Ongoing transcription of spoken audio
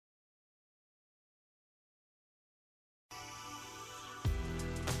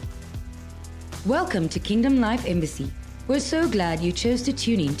Welcome to Kingdom Life Embassy. We're so glad you chose to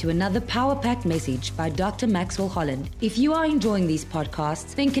tune in to another power-packed message by Dr. Maxwell Holland. If you are enjoying these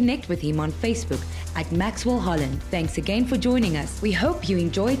podcasts, then connect with him on Facebook at Maxwell Holland. Thanks again for joining us. We hope you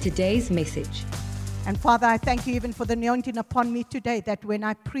enjoyed today's message. And Father, I thank you even for the anointing upon me today, that when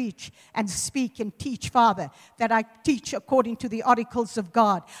I preach and speak and teach, Father, that I teach according to the oracles of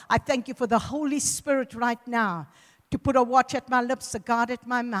God. I thank you for the Holy Spirit right now to put a watch at my lips, a guard at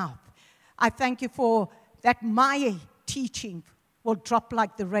my mouth. I thank you for that my teaching will drop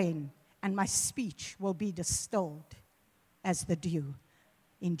like the rain and my speech will be distilled as the dew.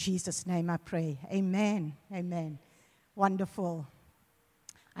 In Jesus' name I pray. Amen. Amen. Wonderful.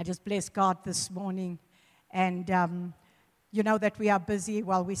 I just bless God this morning. And you know that we are busy.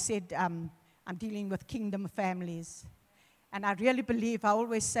 Well, we said I'm dealing with kingdom families. And I really believe, I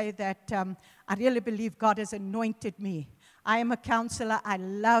always say that I really believe God has anointed me. I am a counselor. I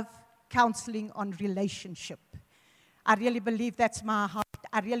love counseling on relationship. I really believe that's my heart.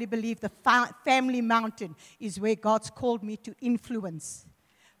 I really believe the family mountain is where God's called me to influence.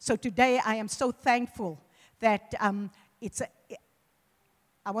 So today I am so thankful that I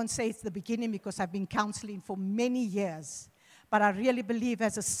won't say it's the beginning because I've been counseling for many years, but I really believe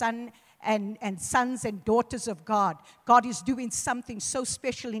as a son and sons and daughters of God, God is doing something so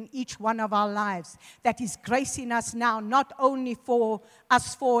special in each one of our lives that He's gracing us now, not only for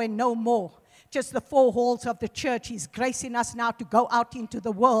us four and no more, just the four walls of the church. He's gracing us now to go out into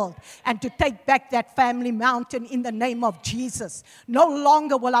the world and to take back that family mountain in the name of Jesus. No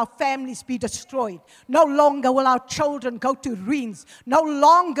longer will our families be destroyed. No longer will our children go to ruins. No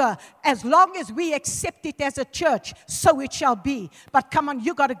longer, as long as we accept it as a church, so it shall be. But come on,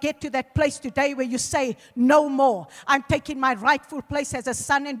 you got to get to that place today where you say, no more. I'm taking my rightful place as a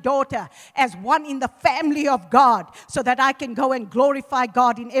son and daughter, as one in the family of God, so that I can go and glorify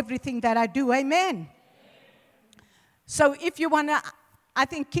God in everything that I do. Amen. So if you want to, I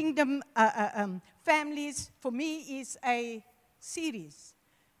think Kingdom Families, for me, is a series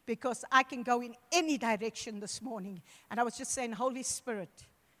because I can go in any direction this morning. And I was just saying, Holy Spirit,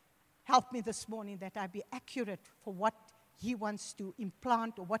 help me this morning that I be accurate for what He wants to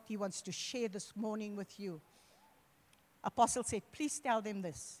implant or what He wants to share this morning with you. Apostle said, please tell them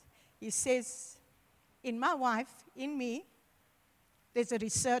this. He says, in my wife, in me, there's a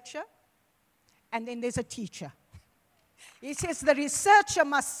researcher, and then there's a teacher. He says the researcher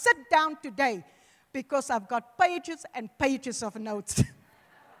must sit down today because I've got pages and pages of notes.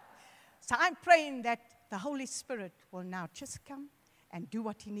 So I'm praying that the Holy Spirit will now just come and do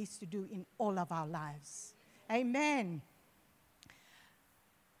what He needs to do in all of our lives. Amen.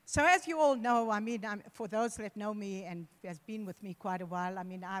 So as you all know, for those that know me and has been with me quite a while,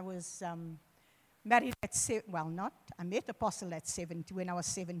 I was married at, I met Apostle at 70 when I was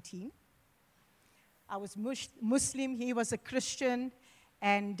 17. I was Muslim, he was a Christian,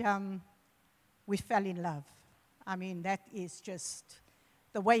 and we fell in love. That is just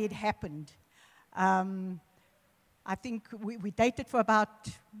the way it happened. I think we dated for about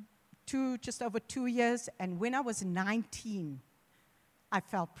just over 2 years, and when I was 19, I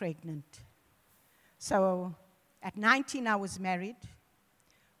fell pregnant. So at 19, I was married.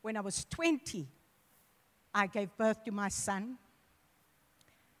 When I was 20, I gave birth to my son,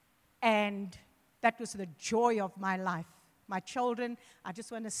 and that was the joy of my life. My children, I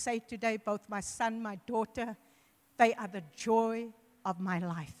just want to say today, both my son, my daughter, they are the joy of my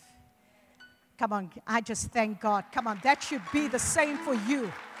life. Come on, I just thank God. Come on, that should be the same for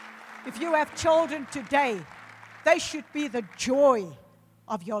you. If you have children today, they should be the joy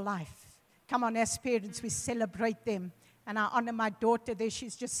of your life. Come on, as parents, we celebrate them. And I honor my daughter there.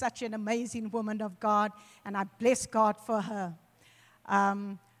 She's just such an amazing woman of God, and I bless God for her.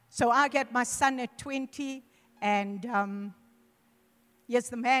 So I get my son at 20, and he's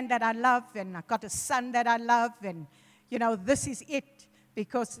the man that I love, and I got a son that I love, and, this is it.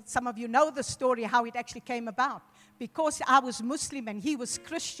 Because some of you know the story, how it actually came about. Because I was Muslim and he was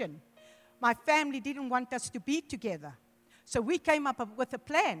Christian, my family didn't want us to be together. So we came up with a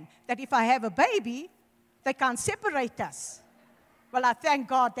plan that if I have a baby, they can't separate us. Well, I thank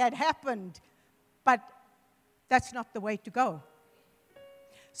God that happened, but that's not the way to go.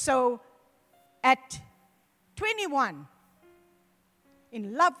 So at 21,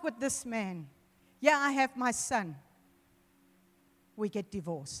 in love with this man, I have my son, we get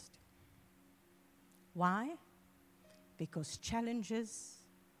divorced. Why? Because challenges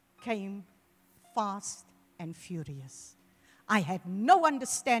came fast and furious. I had no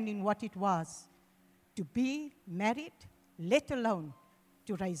understanding what it was to be married, let alone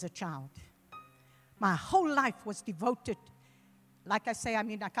to raise a child. My whole life was devoted. Like I say, I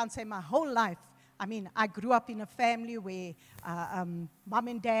can't say my whole life, I mean, I grew up in a family where mom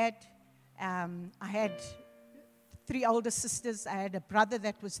and dad, I had 3 older sisters. I had a brother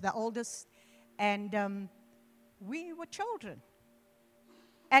that was the oldest. And we were children.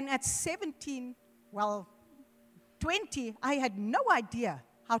 And at 17, 20, I had no idea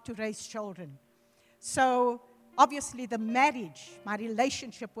how to raise children. So obviously the marriage, my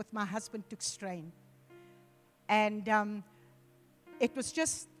relationship with my husband took strain. And it was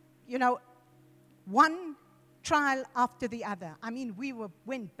just, one trial after the other. I mean,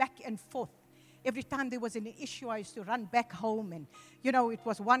 went back and forth. Every time there was an issue, I used to run back home. And, it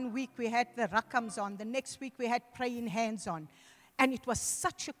was one week we had the rakams on. The next week we had praying hands on. And it was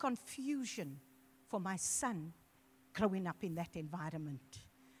such a confusion for my son growing up in that environment.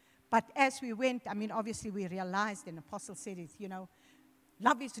 But as we went, I mean, obviously we realized, and Apostle said it,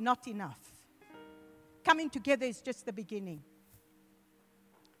 love is not enough. Coming together is just the beginning.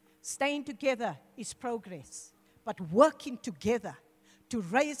 Staying together is progress. But working together to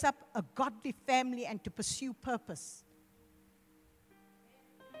raise up a godly family and to pursue purpose,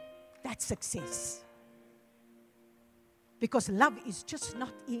 that's success. Because love is just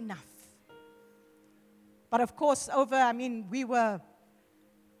not enough. But of course, I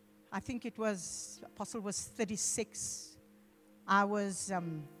think it was, Apostle was 36. I was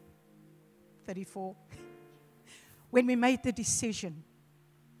 34. When we made the decision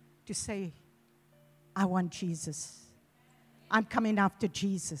to say, I want Jesus. I'm coming after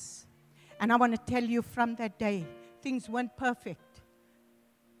Jesus. And I want to tell you, from that day, things weren't perfect.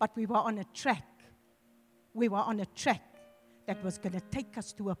 But we were on a track. We were on a track that was going to take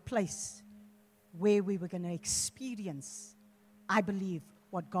us to a place where we were going to experience, I believe,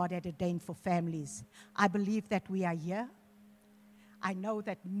 what God had ordained for families. I believe that we are here. I know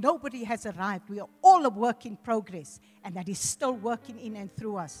that nobody has arrived. We are all a work in progress, and that is still working in and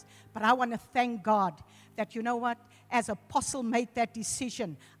through us. But I want to thank God that, as Apostle made that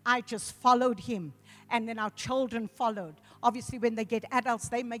decision, I just followed him, and then our children followed. Obviously, when they get adults,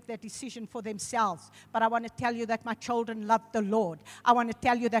 they make that decision for themselves. But I want to tell you that my children love the Lord. I want to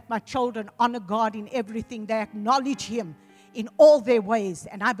tell you that my children honor God in everything. They acknowledge him in all their ways.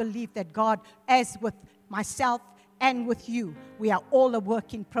 And I believe that God, as with myself and with you, we are all a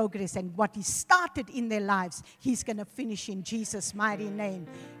work in progress. And what he started in their lives, he's going to finish in Jesus' mighty name.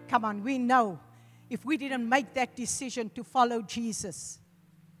 Come on, we know if we didn't make that decision to follow Jesus,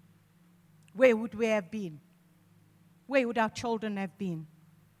 where would we have been? Where would our children have been?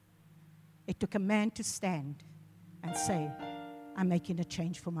 It took a man to stand and say, I'm making a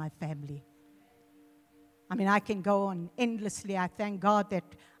change for my family. I mean, I can go on endlessly. I thank God that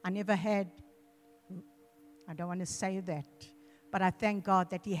I never had, I don't want to say that, but I thank God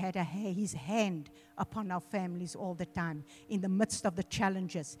that he had his hand upon our families all the time, in the midst of the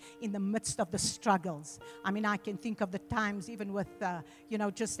challenges, in the midst of the struggles. I mean, I can think of the times even with,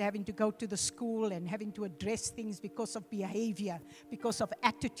 just having to go to the school and having to address things because of behavior, because of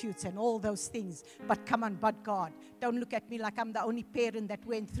attitudes and all those things. But come on, but God, don't look at me like I'm the only parent that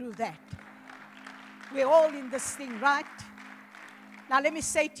went through that. We're all in this thing, right? Now, let me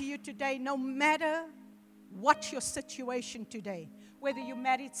say to you today, no matter what your situation today, whether you're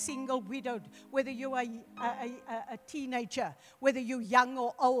married, single, widowed, whether you are a teenager, whether you're young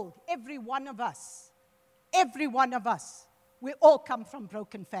or old, every one of us, we all come from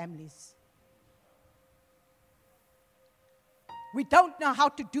broken families. We don't know how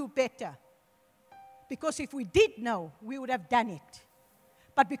to do better, because if we did know, we would have done it.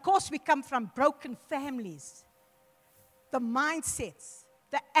 But because we come from broken families, the mindsets,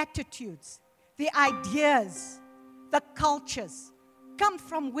 the attitudes, the ideas, the cultures come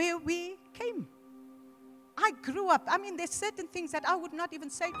from where we came. I grew up, there's certain things that I would not even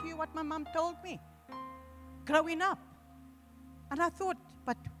say to you what my mom told me growing up. And I thought,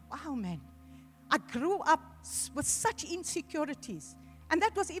 but wow, man, I grew up with such insecurities. And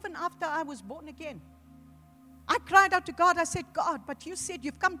that was even after I was born again. I cried out to God. I said, God, but you said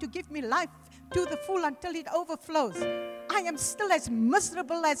you've come to give me life to the full until it overflows. I am still as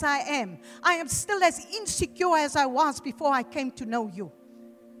miserable as I am. I am still as insecure as I was before I came to know you.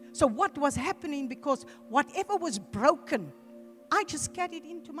 So what was happening? Because whatever was broken, I just carried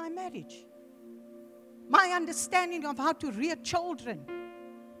into my marriage. My understanding of how to rear children.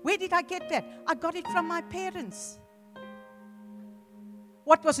 Where did I get that? I got it from my parents.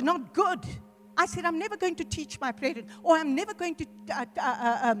 What was not good, I said, I'm never going to teach my parents, or I'm never going to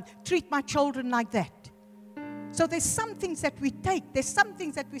treat my children like that. So there's some things that we take. There's some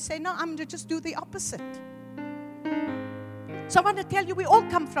things that we say, no, I'm going to just do the opposite. So I want to tell you, we all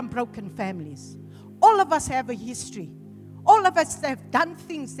come from broken families. All of us have a history. All of us have done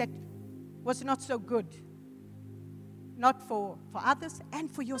things that was not so good. Not for others and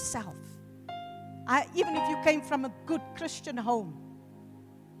for yourself. Even if you came from a good Christian home,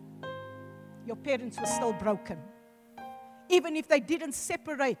 your parents were still broken. Even if they didn't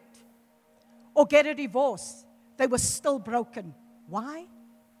separate or get a divorce, they were still broken. Why?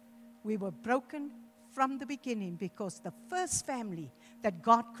 We were broken from the beginning because the first family that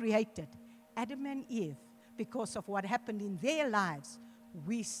God created, Adam and Eve, because of what happened in their lives,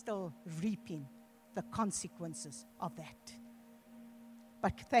 we still reaping the consequences of that.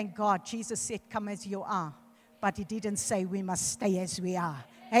 But thank God, Jesus said, come as you are. But He didn't say we must stay as we are.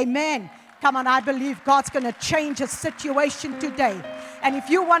 Amen. Come on, I believe God's going to change a situation today. And if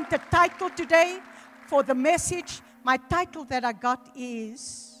you want the title today for the message, my title that I got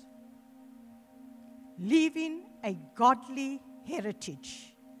is Leaving a Godly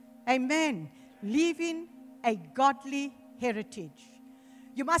Heritage. Amen. Leaving a godly heritage.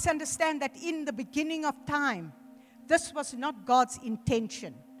 You must understand that in the beginning of time, this was not God's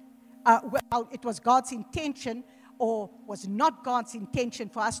intention. Well, it was God's intention, or was not God's intention,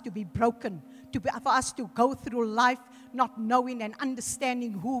 for us to be broken, for us to go through life not knowing and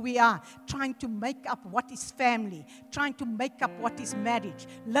understanding who we are, trying to make up what is family, trying to make up what is marriage,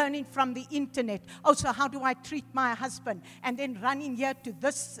 learning from the internet. Also, how do I treat my husband? And then running here to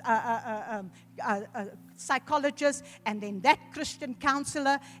this psychologist, and then that Christian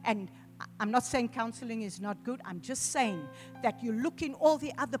counselor. And I'm not saying counseling is not good. I'm just saying that you look in all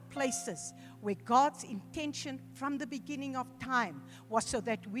the other places where God's intention from the beginning of time was so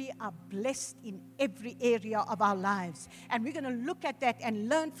that we are blessed in every area of our lives. And we're going to look at that and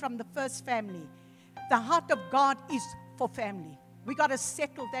learn from the first family. The heart of God is for family. We got to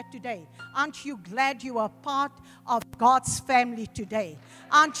settle that today. Aren't you glad you are part of God's family today?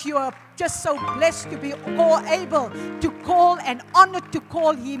 Aren't you just so blessed to be able to call and honored to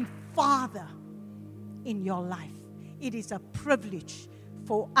call Him Father in your life? It is a privilege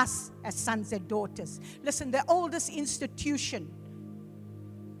for us as sons and daughters. Listen, the oldest institution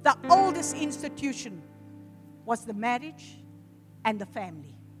was the marriage and the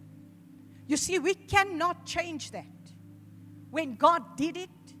family. You see, we cannot change that. When God did it,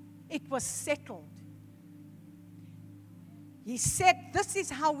 it was settled. He said, this is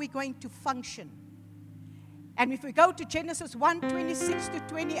how we're going to function. And if we go to Genesis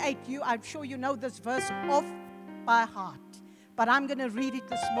 1:26-28, I'm sure you know this verse off by heart. But I'm going to read it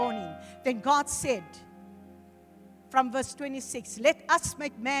this morning. Then God said, from verse 26, let us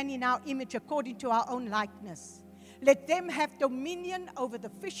make man in our image according to our own likeness. Let them have dominion over the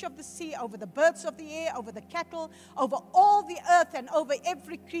fish of the sea, over the birds of the air, over the cattle, over all the earth, and over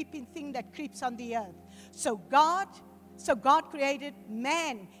every creeping thing that creeps on the earth. So God created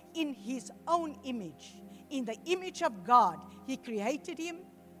man in His own image. In the image of God, He created him.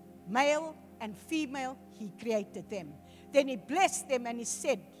 Male and female, He created them. Then He blessed them and He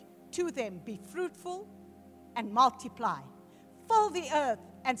said to them, be fruitful and multiply. Fill the earth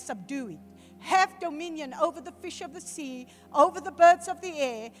and subdue it. Have dominion over the fish of the sea, over the birds of the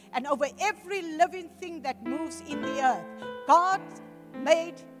air, and over every living thing that moves in the earth. God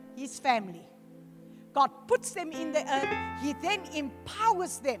made His family. God puts them in the earth. He then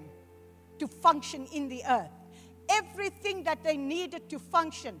empowers them to function in the earth. Everything that they needed to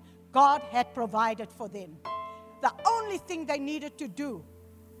function, God had provided for them. The only thing they needed to do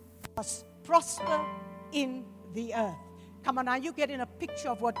was prosper in the earth. Come on, now you're getting a picture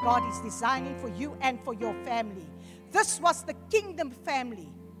of what God is designing for you and for your family. This was the kingdom family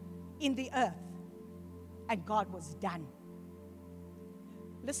in the earth, and God was done.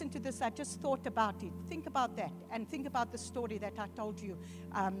 Listen to this. I just thought about it. Think about that, and think about the story that I told you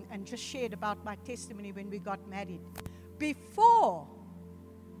and just shared about my testimony when we got married. Before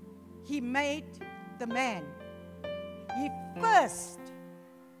He made the man, He first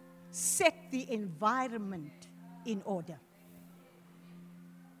set the environment in order.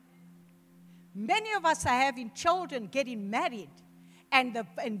 Many of us are having children, getting married, and the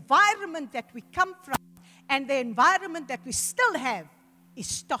environment that we come from and the environment that we still have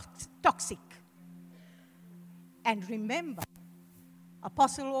is toxic. And remember,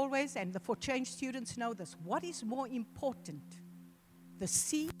 Apostle always, and the For Change students know this, what is more important, the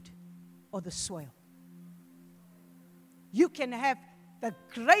seed or the soil? You can have the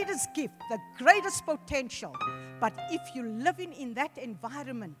greatest gift, the greatest potential, but if you're living in that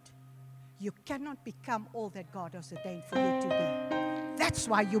environment, you cannot become all that God has ordained for you to be. That's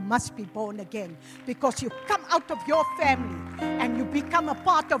why you must be born again, because you come out of your family and you become a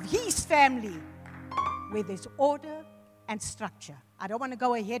part of His family where there's order and structure. I don't want to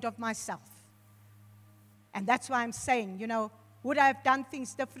go ahead of myself. And that's why I'm saying, would I have done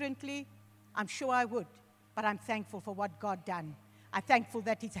things differently? I'm sure I would, but I'm thankful for what God done. I'm thankful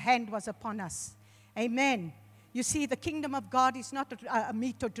that His hand was upon us. Amen. You see, the kingdom of God is not a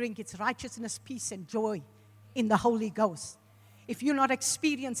meat or drink. It's righteousness, peace, and joy in the Holy Ghost. If you're not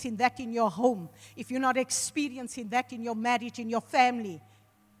experiencing that in your home, if you're not experiencing that in your marriage, in your family,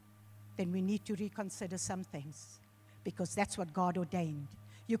 then we need to reconsider some things, because that's what God ordained.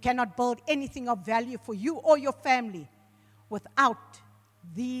 You cannot build anything of value for you or your family without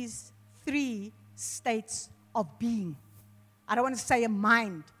these three states of being. I don't want to say a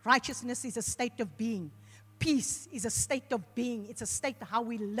mind. Righteousness is a state of being. Peace is a state of being. It's a state of how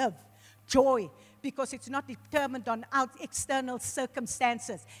we live. Joy, because it's not determined on external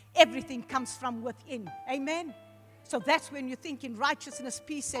circumstances. Everything comes from within. Amen? So that's when you think in righteousness,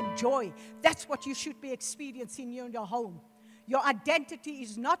 peace, and joy. That's what you should be experiencing in your home. Your identity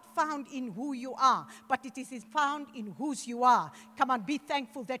is not found in who you are, but it is found in whose you are. Come on, be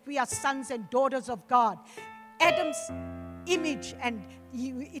thankful that we are sons and daughters of God. Adam's image, and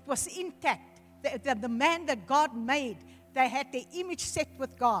it was intact. The man that God made, they had their image set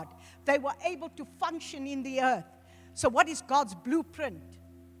with God. They were able to function in the earth. So what is God's blueprint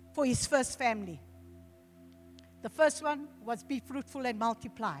for His first family? The first one was be fruitful and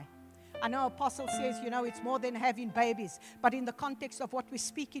multiply. I know Apostle says, it's more than having babies. But in the context of what we're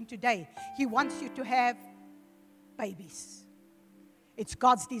speaking today, He wants you to have babies. It's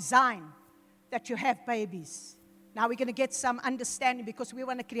God's design that you have babies. Now we're going to get some understanding, because we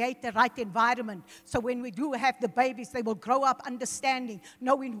want to create the right environment. So when we do have the babies, they will grow up understanding,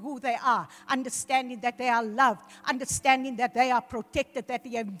 knowing who they are, understanding that they are loved, understanding that they are protected, that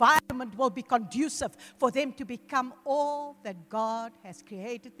the environment will be conducive for them to become all that God has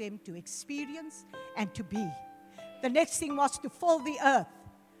created them to experience and to be. The next thing was to fill the earth.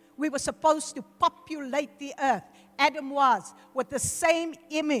 We were supposed to populate the earth. Adam was, with the same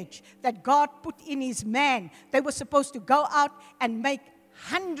image that God put in his man. They were supposed to go out and make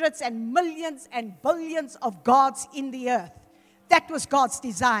hundreds and millions and billions of gods in the earth. That was God's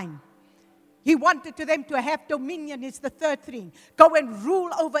design. He wanted them to have dominion, is the third thing. Go and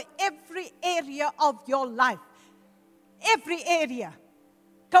rule over every area of your life. Every area.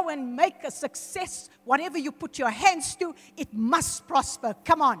 Go and make a success. Whatever you put your hands to, it must prosper.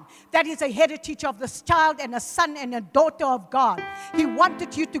 Come on. That is a heritage of this child and a son and a daughter of God. He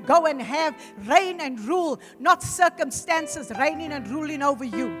wanted you to go and have reign and rule, not circumstances reigning and ruling over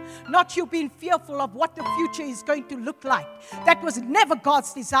you. Not you being fearful of what the future is going to look like. That was never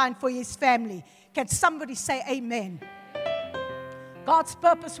God's design for His family. Can somebody say amen? God's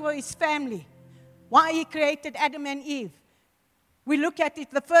purpose for His family. Why He created Adam and Eve. We look at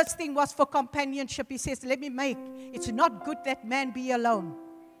it, the first thing was for companionship. He says, it's not good that man be alone.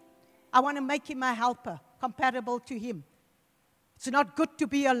 I want to make him my helper, comparable to him. It's not good to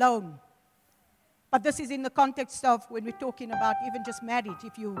be alone. But this is in the context of when we're talking about even just marriage.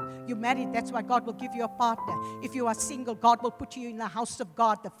 If you're married, that's why God will give you a partner. If you are single, God will put you in the house of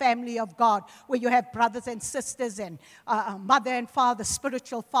God, the family of God, where you have brothers and sisters and mother and father,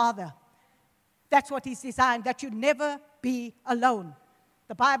 spiritual father. That's what He's designed, that you never be alone.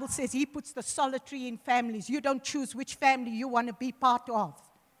 The Bible says He puts the solitary in families. You don't choose which family you want to be part of.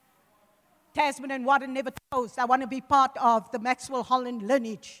 Tasman and Warren never chose, I want to be part of the Maxwell Holland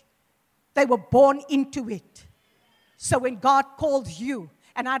lineage. They were born into it. So when God calls you,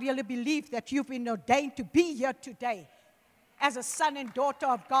 and I really believe that you've been ordained to be here today as a son and daughter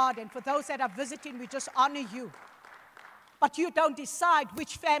of God, and for those that are visiting, we just honor you. But you don't decide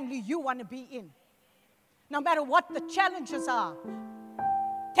which family you want to be in. No matter what the challenges are,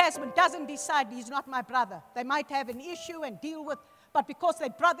 Tasman doesn't decide he's not my brother. They might have an issue and deal with, but because they're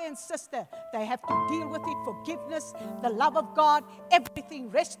brother and sister, they have to deal with it, forgiveness, the love of God, everything,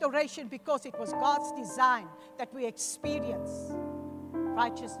 restoration, because it was God's design that we experience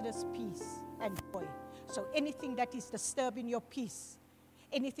righteousness, peace, and joy. So anything that is disturbing your peace,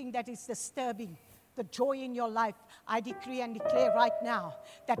 anything that is disturbing the joy in your life, I decree and declare right now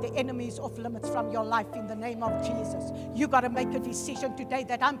that the enemy is off limits from your life in the name of Jesus. You got to make a decision today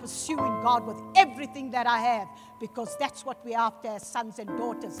that I'm pursuing God with everything that I have, because that's what we're after as sons and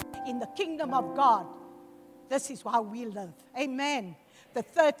daughters in the kingdom of God. This is how we live. Amen.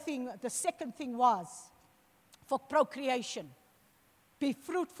 The second thing was for procreation. Be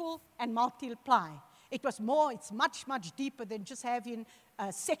fruitful and multiply. It's much, much deeper than just having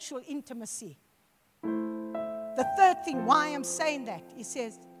sexual intimacy. The third thing, why I'm saying that, he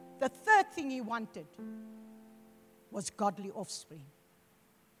says, the third thing he wanted was godly offspring.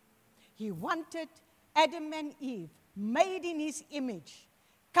 He wanted Adam and Eve, made in His image,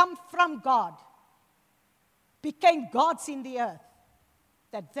 come from God, became gods in the earth,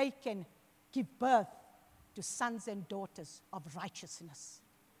 that they can give birth to sons and daughters of righteousness,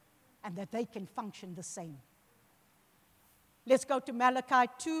 and that they can function the same. Let's go to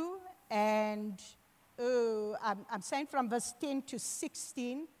Malachi 2, and I'm saying from verse 10 to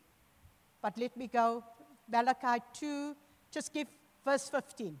 16, but let me go. Malachi 2, just give verse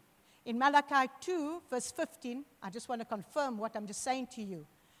 15. In Malachi 2, verse 15, I just want to confirm what I'm just saying to you.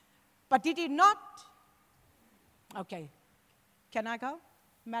 But did he not? Okay, can I go?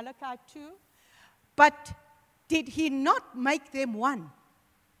 Malachi 2. But did he not make them one,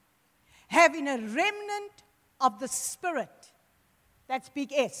 having a remnant of the Spirit? That's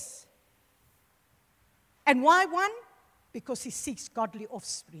big S. And why one? Because he seeks godly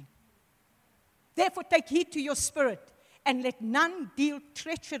offspring. Therefore, take heed to your spirit, and let none deal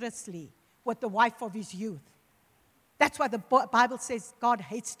treacherously with the wife of his youth. That's why the Bible says God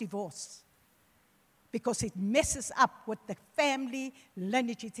hates divorce, because it messes up with the family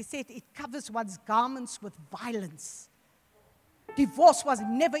lineage. It said it covers one's garments with violence. Divorce was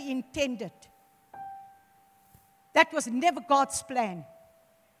never intended. That was never God's plan.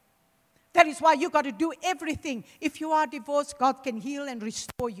 That is why you got to do everything. If you are divorced, God can heal and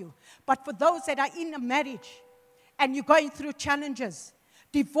restore you. But for those that are in a marriage and you're going through challenges,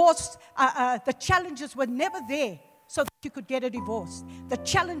 divorce, the challenges were never there so that you could get a divorce. The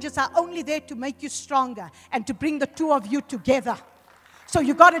challenges are only there to make you stronger and to bring the two of you together. So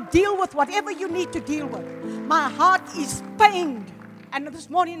you got to deal with whatever you need to deal with. My heart is pained. And this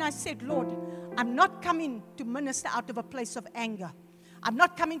morning I said, Lord, I'm not coming to minister out of a place of anger. I'm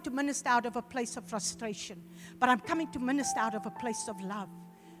not coming to minister out of a place of frustration, but I'm coming to minister out of a place of love.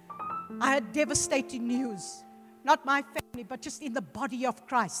 I had devastating news, not my family, but just in the body of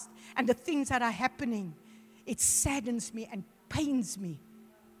Christ and the things that are happening. It saddens me and pains me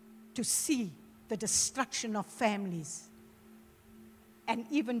to see the destruction of families and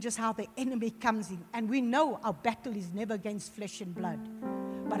even just how the enemy comes in. And we know our battle is never against flesh and blood.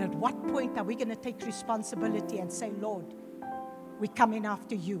 But at what point are we going to take responsibility and say, Lord, we come in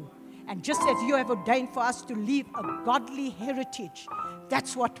after you. And just as you have ordained for us to leave a godly heritage,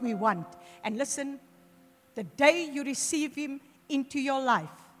 that's what we want. And listen, the day you receive him into your life,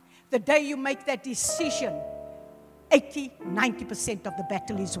 the day you make that decision, 80-90% of the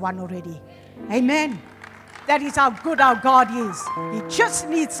battle is won already. Amen. That is how good our God is. He just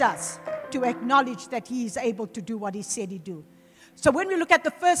needs us to acknowledge that he is able to do what he said he'd do. So when we look at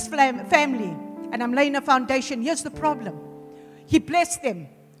the first family, and I'm laying a foundation, here's the problem. He blessed them.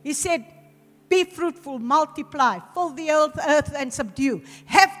 He said, be fruitful, multiply, fill the earth and subdue.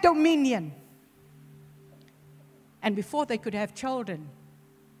 Have dominion. And before they could have children,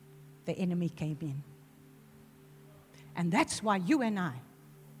 the enemy came in. And that's why you and I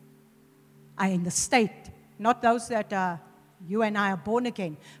are in the state, not those that you and I are born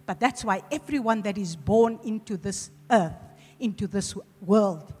again, but that's why everyone that is born into this earth, into this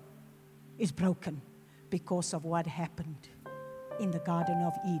world, is broken because of what happened in the Garden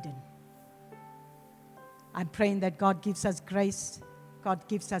of Eden. I'm praying that God gives us grace. God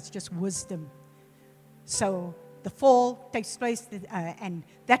gives us just wisdom. So the fall takes place, and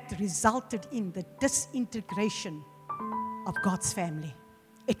that resulted in the disintegration of God's family.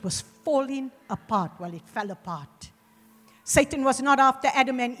 It was falling apart. Well, it fell apart. Satan was not after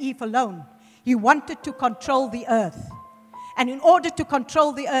Adam and Eve alone. He wanted to control the earth. And in order to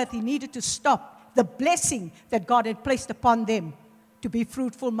control the earth, he needed to stop the blessing that God had placed upon them to be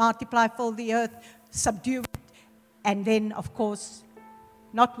fruitful, multiply, fill the earth, subdue it, and then, of course,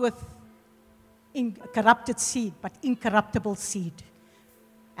 not with corrupted seed, but incorruptible seed.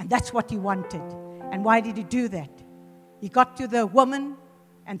 And that's what he wanted. And why did he do that? He got to the woman,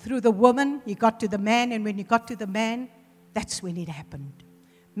 and through the woman, he got to the man, and when he got to the man, that's when it happened.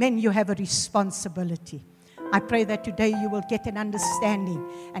 Men, you have a responsibility. I pray that today you will get an understanding,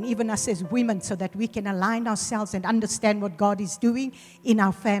 and even us as women, so that we can align ourselves and understand what God is doing in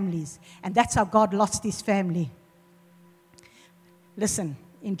our families. And that's how God lost his family. Listen,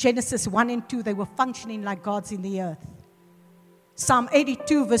 in Genesis 1 and 2, they were functioning like gods in the earth. Psalm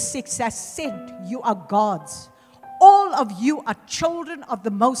 82 verse 6 has said, you are gods. All of you are children of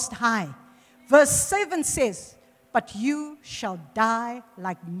the Most High. Verse 7 says, but you shall die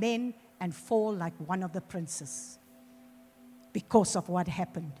like men and fall like one of the princes because of what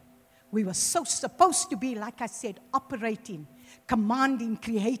happened. We were so supposed to be, like I said, operating, commanding,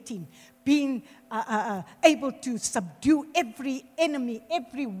 creating, being able to subdue every enemy,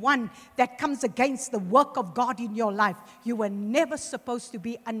 everyone that comes against the work of God in your life. You were never supposed to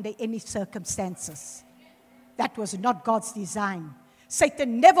be under any circumstances. That was not God's design.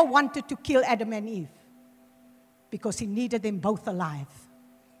 Satan never wanted to kill Adam and Eve because he needed them both alive.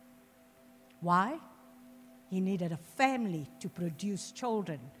 Why? He needed a family to produce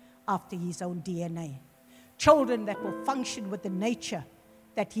children after his own DNA. Children that will function with the nature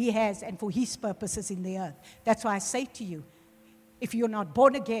that he has and for his purposes in the earth. That's why I say to you, if you're not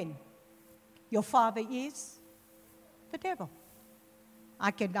born again, your father is the devil.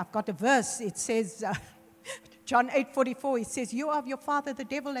 I've got a verse, it says, John 8:44, it says, you are of your father the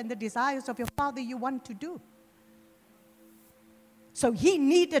devil, and the desires of your father you want to do. So he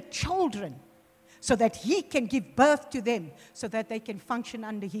needed children so that he can give birth to them, so that they can function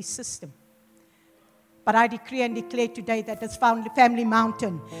under his system. But I decree and declare today that this family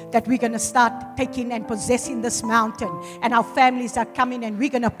mountain, that we're going to start taking and possessing this mountain. And our families are coming, and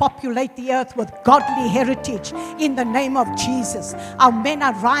we're going to populate the earth with godly heritage in the name of Jesus. Our men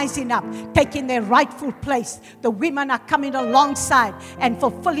are rising up, taking their rightful place. The women are coming alongside and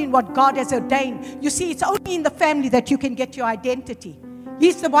fulfilling what God has ordained. You see, it's only in the family that you can get your identity.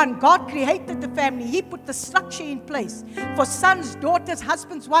 He's the one. God created the family. He put the structure in place for sons, daughters,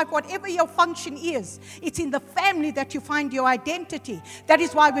 husbands, wife, whatever your function is. It's in the family that you find your identity. That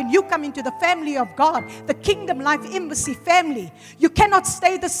is why when you come into the family of God, the Kingdom Life Embassy family, you cannot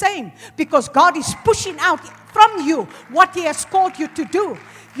stay the same, because God is pushing out from you what He has called you to do.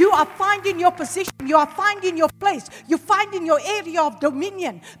 You are finding your position. You are finding your place. You find in your area of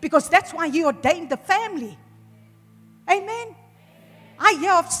dominion, because that's why He ordained the family. Amen. I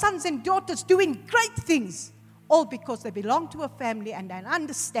hear of sons and daughters doing great things, all because they belong to a family and they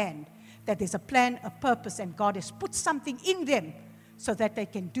understand that there's a plan, a purpose, and God has put something in them so that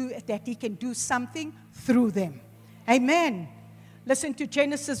He can do something through them. Amen. Listen to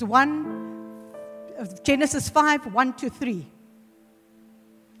Genesis 5, 1-3.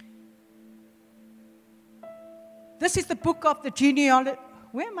 This is the book of the genealogy.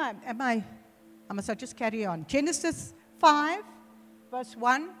 Where am I? I must just carry on. Genesis 5. Verse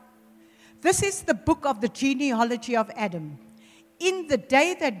 1, this is the book of the genealogy of Adam. In the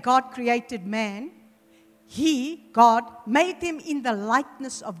day that God created man, God, made him in the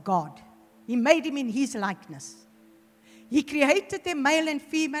likeness of God. He made him in His likeness. He created them male and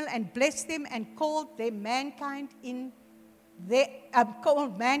female, and blessed them, and called mankind in the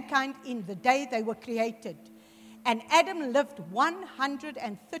day they were created. And Adam lived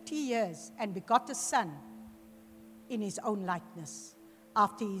 130 years and begot a son in his own likeness,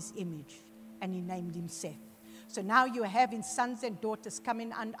 after his image, and he named him Seth. So now you are having sons and daughters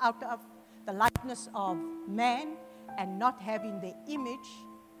coming out of the likeness of man, and not having the image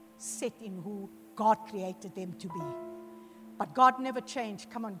set in who God created them to be. But God never changed.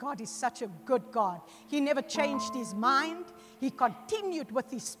 Come on, God is such a good God. He never changed His mind. He continued with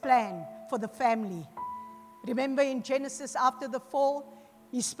His plan for the family. Remember in Genesis, after the fall,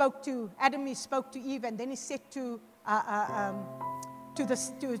 He spoke to Adam, He spoke to Eve, and then He said to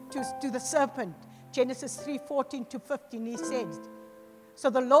the serpent, Genesis 3:14-15, He said, so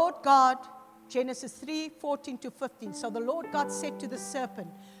the Lord God, Genesis 3:14-15, so the Lord God said to the serpent,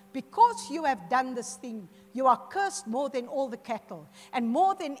 because you have done this thing, you are cursed more than all the cattle, and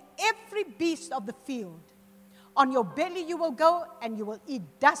more than every beast of the field. On your belly you will go, and you will eat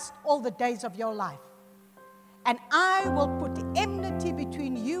dust all the days of your life. And I will put enmity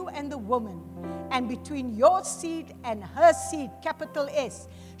between you and the woman, and between your seed and her seed, capital S.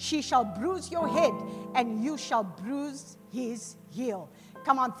 She shall bruise your head, and you shall bruise his heel.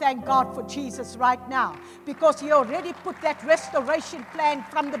 Come on, thank God for Jesus right now, because He already put that restoration plan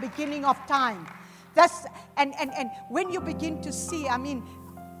from the beginning of time. And when you begin to see,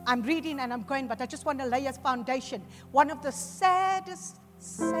 I'm reading and I'm going, but I just want to lay a foundation. One of the saddest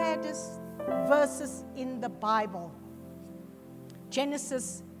verses in the Bible,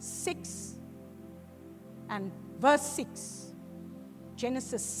 Genesis 6 and verse 6.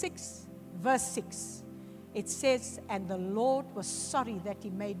 Genesis 6 verse 6. It says, and the Lord was sorry that He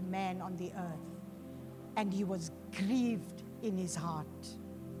made man on the earth, and He was grieved in His heart.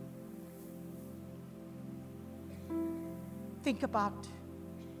 Think about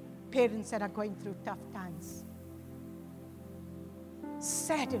parents that are going through tough times,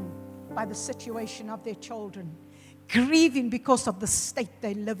 saddened by the situation of their children, grieving because of the state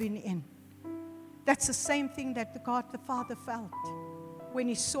they're living in. That's the same thing that God the Father felt when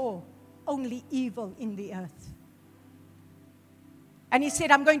He saw only evil in the earth. And He said,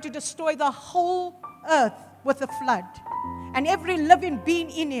 I'm going to destroy the whole earth with a flood, and every living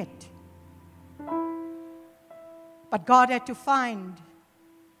being in it. But God had to find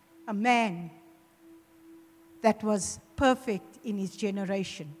a man that was perfect in his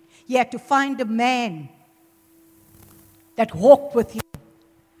generation. He had to find a man that walked with Him,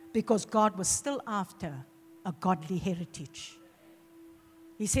 because God was still after a godly heritage.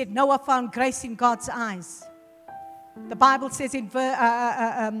 He said Noah found grace in God's eyes. The Bible says it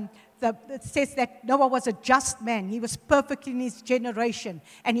says that Noah was a just man. He was perfect in his generation,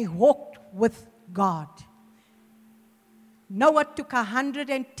 and he walked with God. Noah took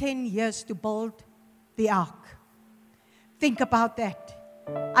 110 years to build the ark. Think about that.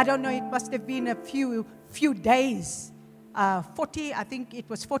 I don't know, it must have been a few days. 40, I think it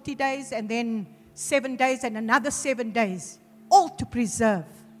was 40 days, and then 7 days, and another 7 days, all to preserve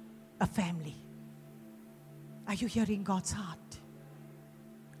a family. Are you hearing God's heart?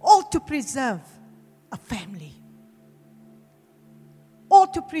 All to preserve a family. All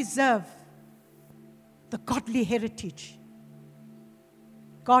to preserve the godly heritage.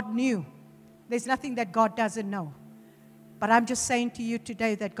 God knew. There's nothing that God doesn't know. But I'm just saying to you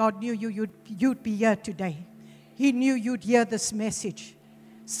today that God knew you'd be here today. He knew you'd hear this message.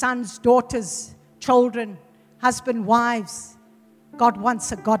 Sons, daughters, children, husband, wives. God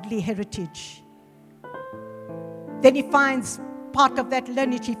wants a godly heritage. Then he finds part of that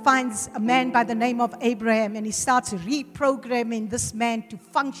lineage. He finds a man by the name of Abraham, and he starts reprogramming this man to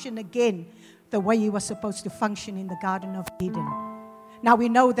function again the way he was supposed to function in the Garden of Eden. Now we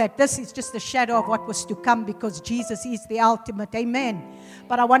know that this is just a shadow of what was to come, because Jesus is the ultimate. Amen.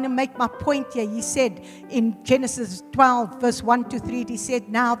 But I want to make my point here. He said in Genesis 12, verse 1 to 3, he said,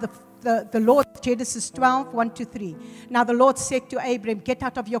 now the Lord, Genesis 12, 1 to 3. Now the Lord said to Abram, get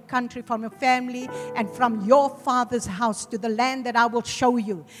out of your country, from your family, and from your father's house to the land that I will show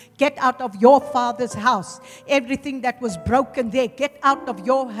you. Get out of your father's house. Everything that was broken there, get out of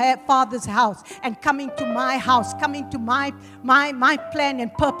your father's house and come into my house, come into my plan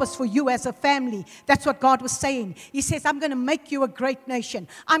and purpose for you as a family. That's what God was saying. He says, I'm going to make you a great nation.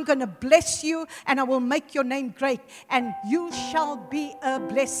 I'm going to bless you, and I will make your name great, and you shall be a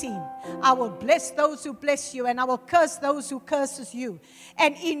blessing. I will bless those who bless you, and I will curse those who curses you.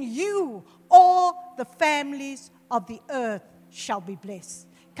 And in you, all the families of the earth shall be blessed.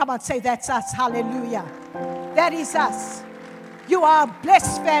 Come on, say that's us. Hallelujah. That is us. You are a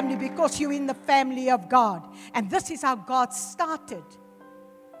blessed family because you're in the family of God. And this is how God started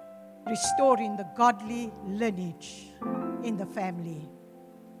restoring the godly lineage in the family.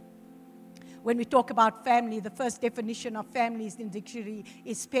 When we talk about family, the first definition of family in the dictionary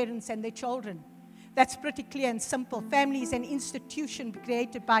is parents and their children. That's pretty clear and simple. Family is an institution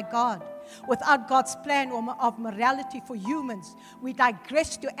created by God. Without God's plan of morality for humans, we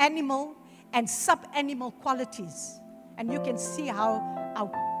digress to animal and sub-animal qualities. And you can see how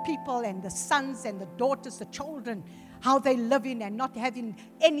our people and the sons and the daughters, the children, how they live in and not having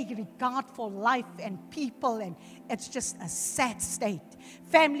any regard for life and people, and it's just a sad state.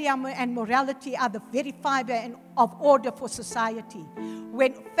 Family and morality are the very fiber of order for society.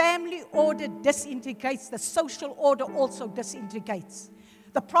 When family order disintegrates, the social order also disintegrates.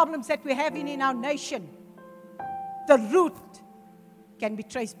 The problems that we're having in our nation, the root can be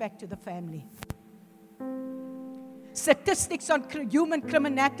traced back to the family. Statistics on human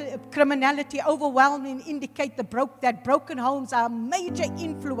criminality overwhelmingly indicate that broken homes are a major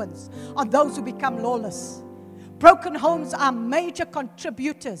influence on those who become lawless. Broken homes are major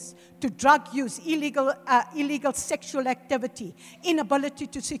contributors to drug use, illegal sexual activity, inability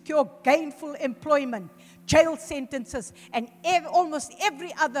to secure gainful employment, jail sentences, and almost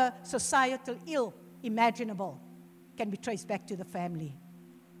every other societal ill imaginable can be traced back to the family.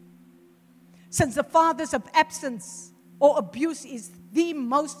 Since the fathers of absence or abuse is the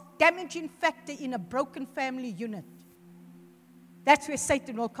most damaging factor in a broken family unit, that's where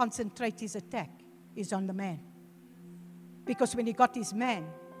Satan will concentrate his attack, is on the man. Because when he got his man,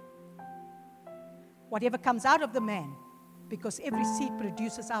 whatever comes out of the man, because every seed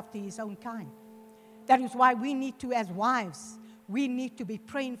produces after his own kind. That is why we need to, as wives, we need to be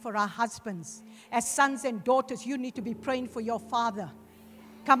praying for our husbands. As sons and daughters, you need to be praying for your father.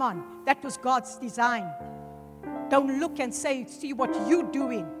 Come on, that was God's design. Don't look and see what you're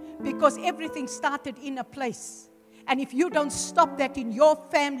doing, because everything started in a place. And if you don't stop that in your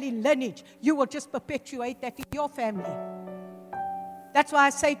family lineage, you will just perpetuate that in your family. That's why I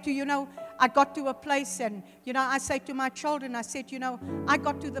say to you, I got to a place, and, I say to my children, I said, I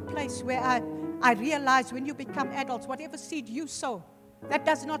got to the place where I realized when you become adults, whatever seed you sow, that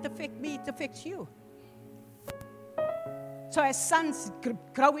does not affect me, it affects you. So as sons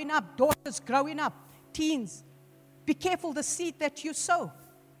growing up, daughters growing up, teens, be careful the seed that you sow,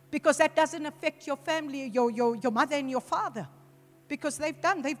 because that doesn't affect your family, your mother and your father, because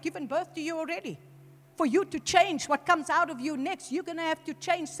they've given birth to you already. For you to change what comes out of you next, you're going to have to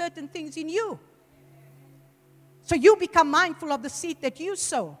change certain things in you. So you become mindful of the seed that you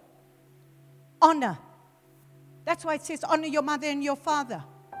sow. Honor. That's why it says honor your mother and your father.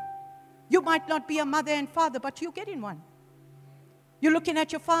 You might not be a mother and father, but you're getting one. You're looking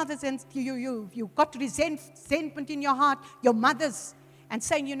at your fathers and you've got resentment in your heart, your mothers, and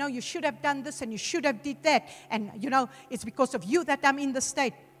saying, you should have done this and you should have did that. And, it's because of you that I'm in the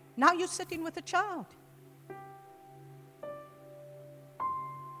state. Now you're sitting with a child.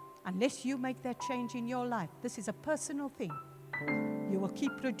 Unless you make that change in your life, this is a personal thing. You will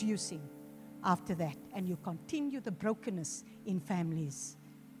keep producing after that, and you continue the brokenness in families.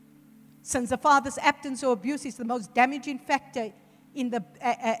 Since the father's absence or abuse is the most damaging factor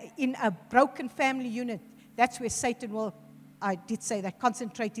in a broken family unit, that's where Satan will, I did say that,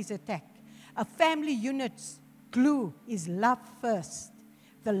 concentrate his attack. A family unit's glue is love first.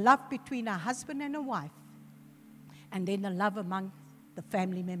 The love between a husband and a wife, and then the love among the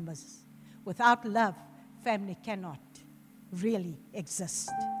family members. Without love, family cannot really exist.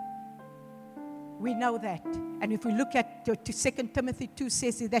 We know that. And if we look at to 2 Timothy 2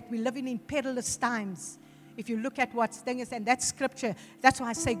 says that we're living in perilous times. If you look at what's thing is, and that's scripture, that's why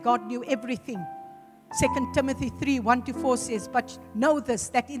I say God knew everything. 2 Timothy 3, 1-4 says, but know this,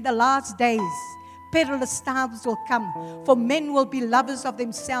 that in the last days, perilous times will come. For men will be lovers of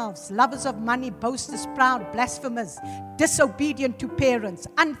themselves, lovers of money, boasters, proud, blasphemers, disobedient to parents,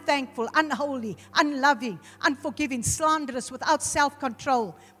 unthankful, unholy, unloving, unforgiving, slanderous, without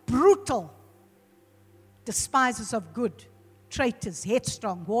self-control, brutal, despisers of good, traitors,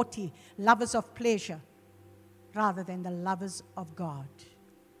 headstrong, haughty, lovers of pleasure, rather than the lovers of God.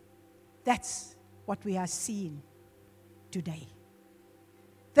 That's what we are seeing today.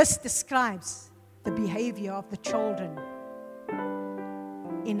 This describes the behavior of the children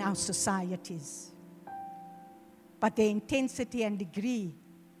in our societies. But the intensity and degree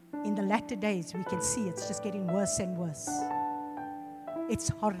in the latter days, we can see it's just getting worse and worse. It's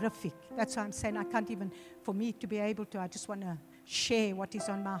horrific. That's why I'm saying I can't even, for me to be able to, I just want to share what is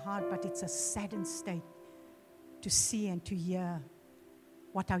on my heart, but it's a saddened state to see and to hear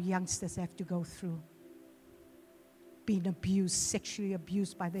what our youngsters have to go through. Being abused, sexually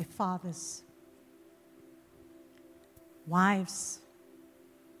abused by their fathers. Wives.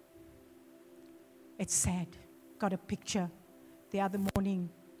 It's sad. Got a picture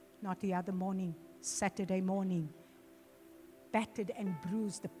Saturday morning. Battered and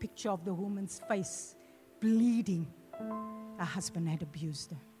bruised, the picture of the woman's face, bleeding. Her husband had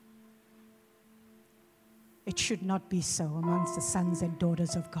abused her. It should not be so amongst the sons and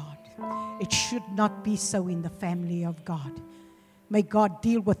daughters of God. It should not be so in the family of God. May God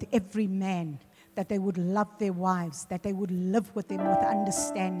deal with every man, that they would love their wives, that they would live with them with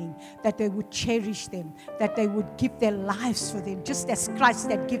understanding, that they would cherish them, that they would give their lives for them, just as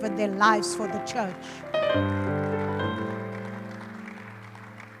Christ had given their lives for the church.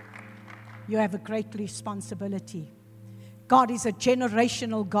 You have a great responsibility. God is a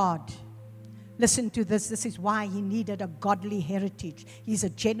generational God. Listen to this. This is why He needed a godly heritage. He's a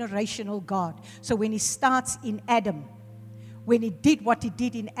generational God. So when He starts in Adam, when He did what He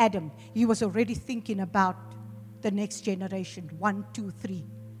did in Adam, He was already thinking about the next generation, 1, 2, 3.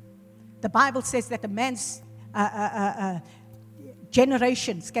 The Bible says that a man's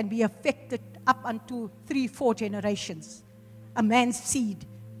generations can be affected up unto 3, 4 generations. A man's seed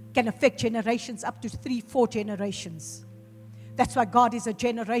can affect generations up to 3, 4 generations. That's why God is a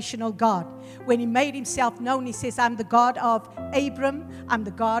generational God. When He made Himself known, He says, I'm the God of Abram, I'm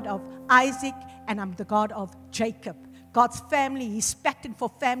the God of Isaac, and I'm the God of Jacob. God's family, His pattern for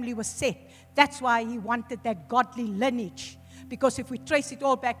family was set. That's why He wanted that godly lineage. Because if we trace it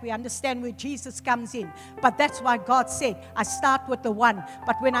all back, we understand where Jesus comes in. But that's why God said, I start with the one.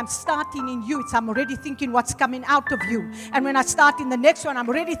 But when I'm starting in you, I'm already thinking what's coming out of you. And when I start in the next one, I'm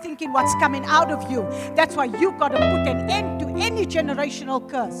already thinking what's coming out of you. That's why you've got to put an end to any generational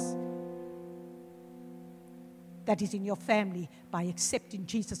curse that is in your family by accepting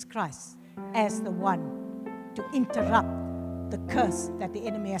Jesus Christ as the one to interrupt the curse that the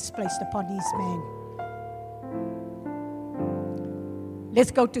enemy has placed upon his man. Let's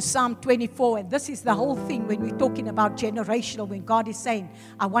go to Psalm 24, and this is the whole thing when we're talking about generational, when God is saying,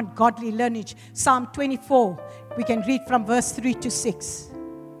 I want godly lineage. Psalm 24, we can read from verse 3 to 6.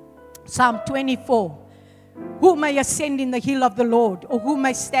 Psalm 24, who may ascend in the hill of the Lord, or who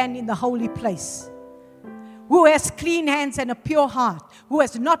may stand in the holy place? Who has clean hands and a pure heart, who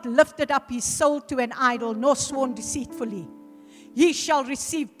has not lifted up his soul to an idol, nor sworn deceitfully. He shall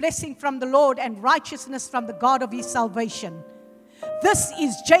receive blessing from the Lord and righteousness from the God of his salvation. This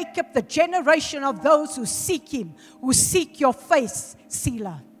is Jacob, the generation of those who seek Him, who seek your face,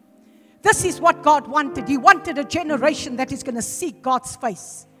 Selah. This is what God wanted. He wanted a generation that is going to seek God's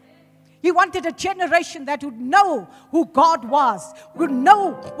face. He wanted a generation that would know who God was, would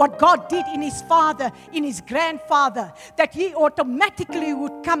know what God did in his father, in his grandfather, that he automatically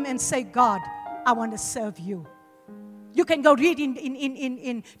would come and say, God, I want to serve you. You can go read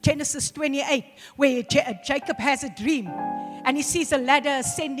in Genesis 28, where Jacob has a dream, and he sees a ladder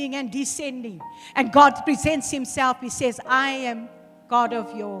ascending and descending, and God presents himself. He says, I am God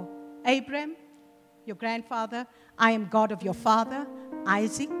of your Abraham, your grandfather. I am God of your father,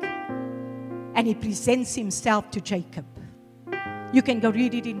 Isaac. And he presents himself to Jacob. You can go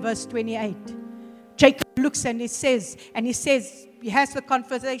read it in verse 28. Jacob looks and he says, he has the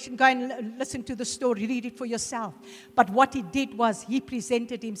conversation. Go and listen to the story. Read it for yourself. But what he did was he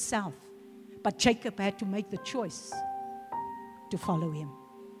presented himself. But Jacob had to make the choice to follow him.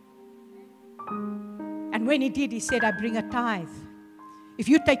 And when he did, he said, I bring a tithe. If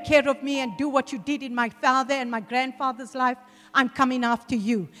you take care of me and do what you did in my father and my grandfather's life, I'm coming after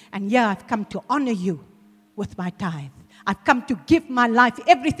you. And yeah, I've come to honor you with my tithe. I've come to give my life.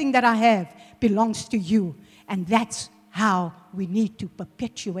 Everything that I have belongs to you. And that's how we need to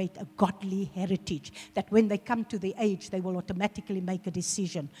perpetuate a godly heritage, that when they come to the age, they will automatically make a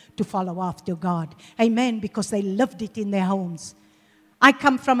decision to follow after God. Amen, because they lived it in their homes. I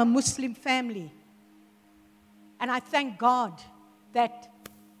come from a Muslim family, and I thank God that,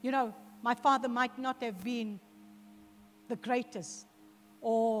 my father might not have been the greatest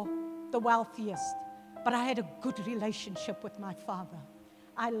or the wealthiest, but I had a good relationship with my father.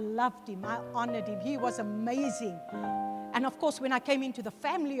 I loved him. I honored him. He was amazing. And of course, when I came into the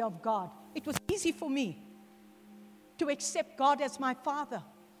family of God, it was easy for me to accept God as my father.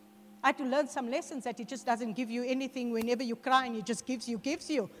 I had to learn some lessons that he just doesn't give you anything whenever you cry, and he just gives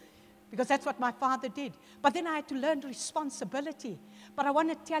you. Because that's what my father did. But then I had to learn responsibility. But I want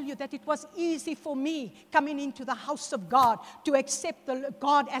to tell you that it was easy for me coming into the house of God to accept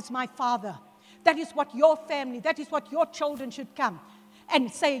God as my father. That is what your family, that is what your children should come and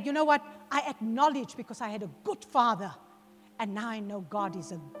say, you know what, I acknowledge because I had a good father. And now I know God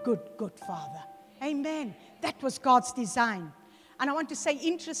is a good father. Amen. That was God's design. And I want to say,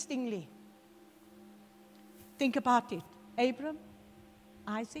 interestingly, think about it. Abram,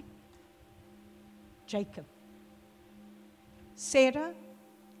 Isaac, Jacob, Sarah,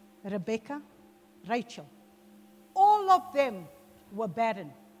 Rebecca, Rachel. All of them were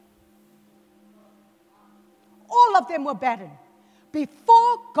barren. All of them were barren.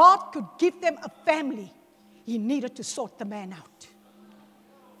 Before God could give them a family, He needed to sort the man out.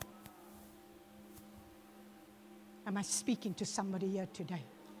 Am I speaking to somebody here today?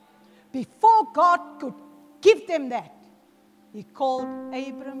 Before God could give them that, He called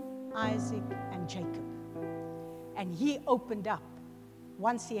Abram, Isaac, and Jacob. And He opened up.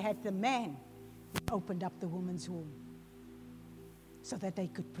 Once He had the man, He opened up the woman's womb so that they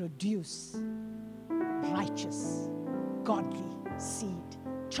could produce righteous, godly seed,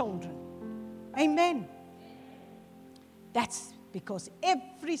 children. Amen. That's because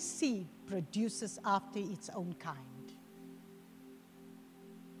every seed produces after its own kind.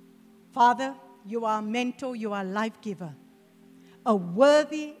 Father, you are a mentor, you are a life giver, a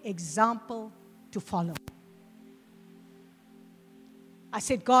worthy example to follow. I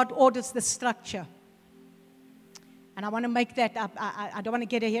said God orders the structure. And I want to make that up. I don't want to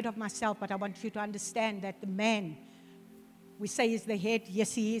get ahead of myself, but I want you to understand that the man, we say is the head.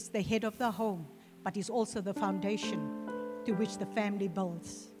 Yes, he is the head of the home, but he's also the foundation to which the family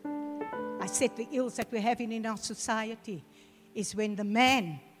builds. I said the ills that we're having in our society is when the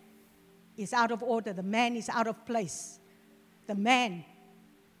man is out of order, the man is out of place. The man,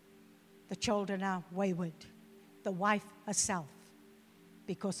 the children are wayward. The wife herself,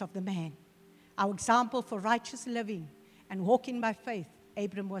 because of the man. Our example for righteous living and walking by faith,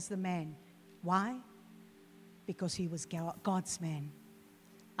 Abram was the man. Why? Because he was God's man.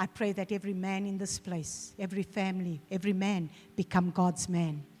 I pray that every man in this place, every family, every man become God's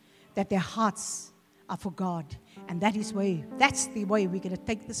man. That their hearts are for God. And that's the way we're going to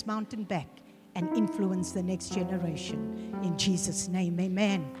take this mountain back and influence the next generation. In Jesus' name,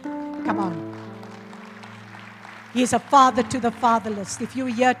 amen. Come on. He is a father to the fatherless. If you're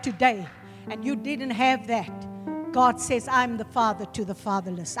here today and you didn't have that, God says, I'm the father to the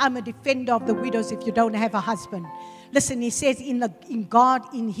fatherless. I'm a defender of the widows if you don't have a husband. Listen, He says in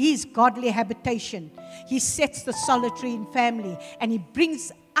God, in His godly habitation, He sets the solitary in family, and He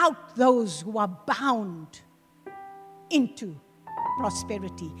brings out those who are bound into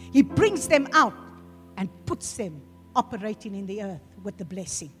prosperity. He brings them out and puts them operating in the earth with the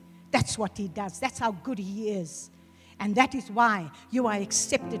blessing. That's what He does. That's how good He is. And that is why you are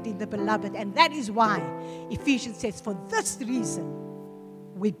accepted in the beloved. And that is why Ephesians says, for this reason,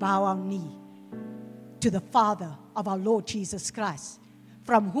 we bow our knee to the Father of our Lord Jesus Christ,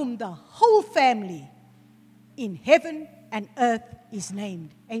 from whom the whole family in heaven and earth is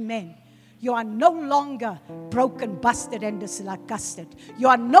named. Amen. You are no longer broken, busted, and disgusted. You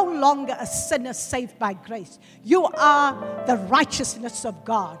are no longer a sinner saved by grace. You are the righteousness of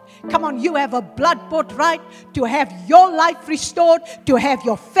God. Come on, you have a blood-bought right to have your life restored, to have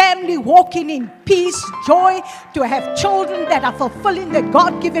your family walking in peace, joy, to have children that are fulfilling their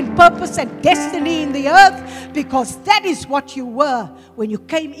God-given purpose and destiny in the earth, because that is what you were when you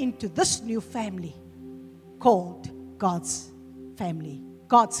came into this new family called God's family.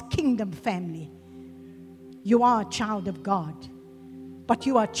 God's kingdom family. You are a child of God, but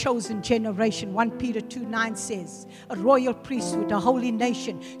you are a chosen generation. 1 Peter 2:9 says, a royal priesthood, a holy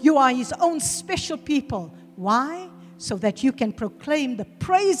nation. You are His own special people. Why? So that you can proclaim the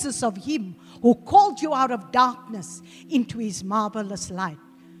praises of Him who called you out of darkness into His marvelous light,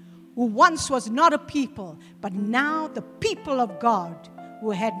 who once was not a people, but now the people of God, who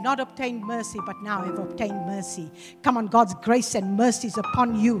had not obtained mercy, but now have obtained mercy. Come on, God's grace and mercy is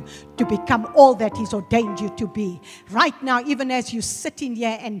upon you to become all that He's ordained you to be. Right now, even as you're sitting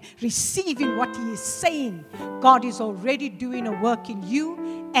here and receiving what He is saying, God is already doing a work in you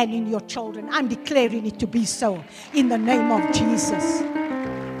and in your children. I'm declaring it to be so in the name of Jesus.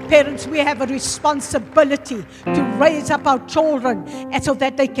 Parents, we have a responsibility to raise up our children and so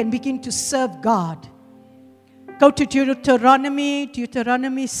that they can begin to serve God. Go to Deuteronomy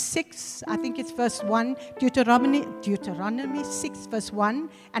 6, I think it's verse 1. Deuteronomy 6, verse 1.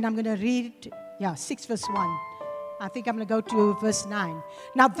 And I'm going to read, 6, verse 1. I think I'm going to go to verse 9.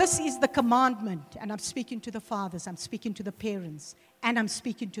 Now, this is the commandment, and I'm speaking to the fathers, I'm speaking to the parents, and I'm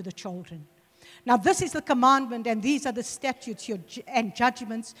speaking to the children. Now, this is the commandment, and these are the statutes and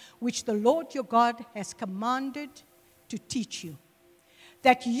judgments which the Lord your God has commanded to teach you,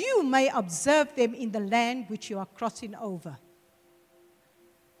 that you may observe them in the land which you are crossing over,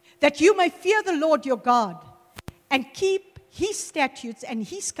 that you may fear the Lord your God and keep His statutes and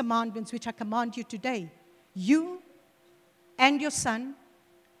His commandments which I command you today, you and your son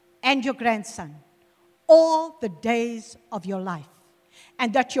and your grandson, all the days of your life,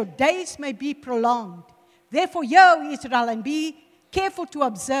 and that your days may be prolonged. Therefore, hear, O Israel, and be careful to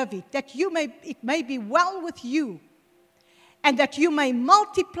observe it, that it may be well with you, and that you may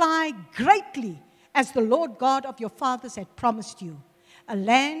multiply greatly, as the Lord God of your fathers had promised you, a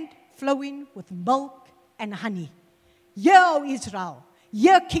land flowing with milk and honey. Hear, O Israel,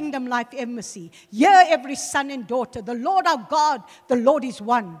 hear Kingdom Life Embassy, hear every son and daughter. The Lord our God, the Lord is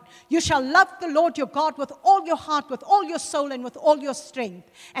one. You shall love the Lord your God with all your heart, with all your soul, and with all your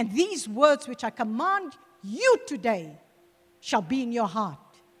strength. And these words which I command you today shall be in your heart.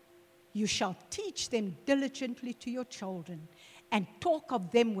 You shall teach them diligently to your children, and talk of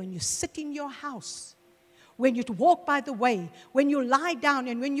them when you sit in your house, when you walk by the way, when you lie down,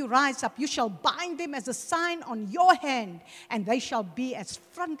 and when you rise up. You shall bind them as a sign on your hand, and they shall be as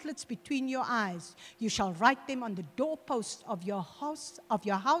frontlets between your eyes. You shall write them on the doorposts of your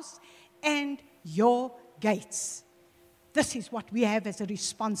house and your gates. This is what we have as a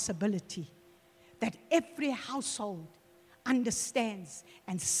responsibility, that every household understands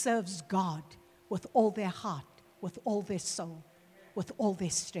and serves God with all their heart, with all their soul, with all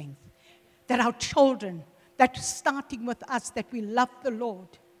their strength. That our children, that starting with us, that we love the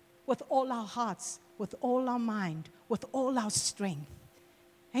Lord with all our hearts, with all our mind, with all our strength.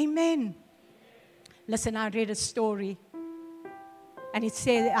 Amen. Listen, I read a story, and it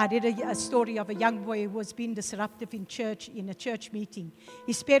said, I read a story of a young boy who was being disruptive in a church meeting.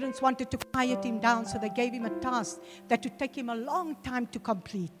 His parents wanted to quiet him down, so they gave him a task that would take him a long time to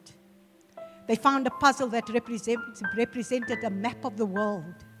complete. They found a puzzle that represented a map of the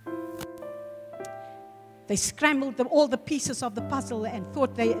world. They scrambled all the pieces of the puzzle and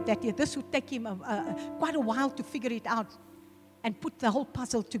thought that this would take him quite a while to figure it out and put the whole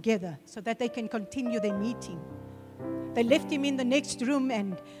puzzle together so that they can continue their meeting. They left him in the next room,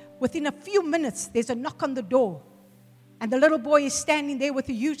 and within a few minutes, there's a knock on the door. And the little boy is standing there with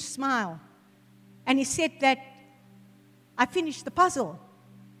a huge smile. And he said that, I finished the puzzle.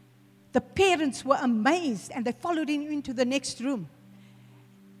 The parents were amazed, and they followed him into the next room.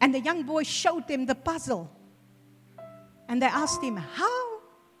 And the young boy showed them the puzzle. And they asked him, how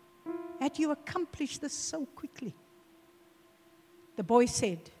had you accomplished this so quickly? The boy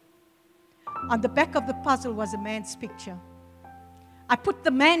said, on the back of the puzzle was a man's picture. I put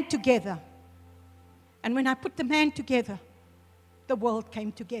the man together. And when I put the man together, the world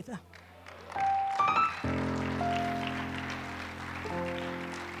came together.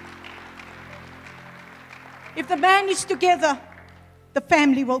 If the man is together, the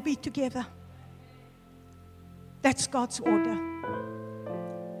family will be together. That's God's order.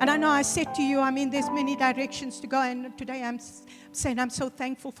 And I know I said to you, there's many directions to go. And today I'm saying I'm so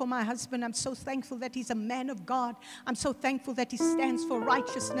thankful for my husband. I'm so thankful that he's a man of God. I'm so thankful that he stands for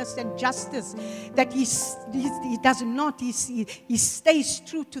righteousness and justice. That he does not, he stays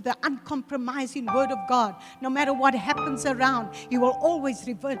true to the uncompromising word of God. No matter what happens around, he will always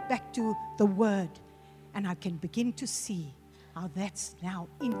revert back to the word. And I can begin to see how that's now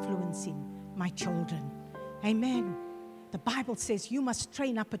influencing my children. Amen. The Bible says you must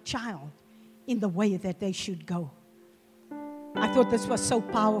train up a child in the way that they should go. I thought this was so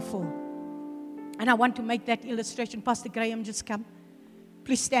powerful. And I want to make that illustration. Pastor Graham, just come.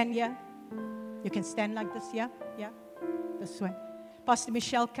 Please stand here. You can stand like this, yeah? Yeah? This way. Pastor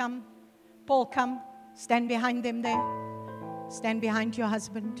Michelle, come. Paul, come. Stand behind them there. Stand behind your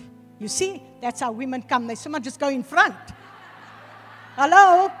husband. You see, that's how women come. They someone just go in front.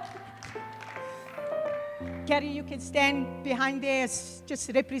 Hello? Carrie, you can stand behind there,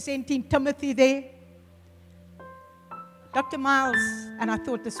 just representing Timothy there. Dr. Miles, and I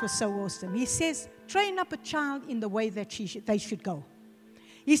thought this was so awesome. He says, train up a child in the way that they should go.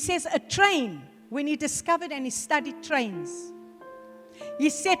 He says, a train, when he discovered and he studied trains, he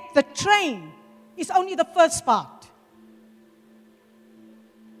said the train is only the first part.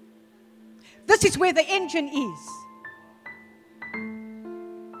 This is where the engine is.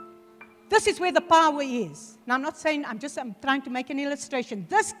 This is where the power is. Now, I'm not saying, I'm trying to make an illustration.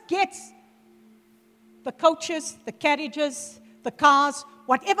 This gets the coaches, the carriages, the cars,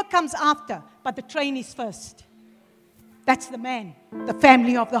 whatever comes after, but the train is first. That's the man, the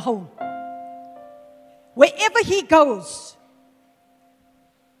family of the home. Wherever he goes,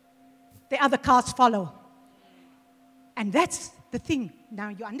 the other cars follow. And that's the thing. Now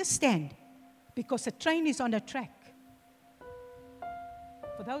you understand, because the train is on a track.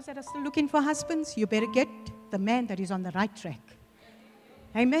 For those that are still looking for husbands, you better get the man that is on the right track.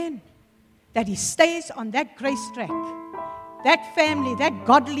 Amen. That he stays on that grace track. That family, that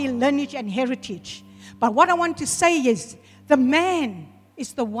godly lineage and heritage. But what I want to say is, the man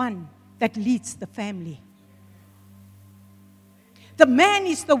is the one that leads the family. The man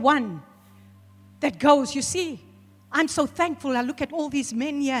is the one that goes. You see, I'm so thankful. I look at all these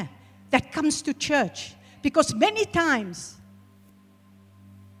men here that comes to church. Because many times,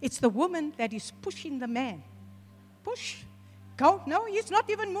 it's the woman that is pushing the man. Push. Go. No, he's not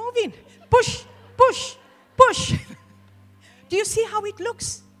even moving. Push, push, push. Do you see how it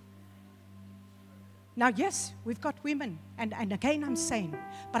looks? Now, yes, we've got women. And again, I'm saying,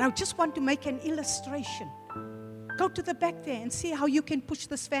 but I just want to make an illustration. Go to the back there and see how you can push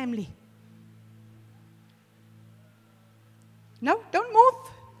this family. No, don't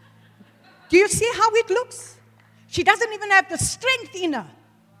move. Do you see how it looks? She doesn't even have the strength in her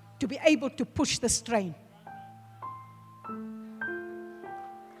to be able to push the strain.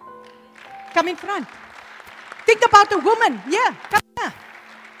 Come in front. Think about a woman, come here,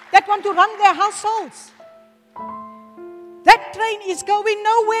 that want to run their households. That train is going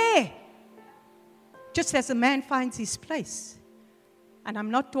nowhere. Just as a man finds his place. And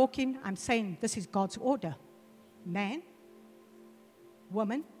I'm saying this is God's order. Man,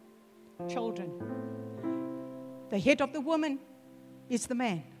 woman, children. The head of the woman is the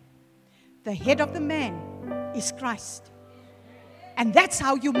man. The head of the man is Christ. And that's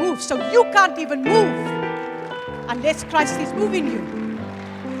how you move. So you can't even move unless Christ is moving you.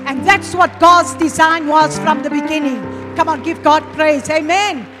 And that's what God's design was from the beginning. Come on, give God praise.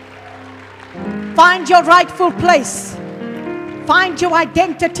 Amen. Find your rightful place. Find your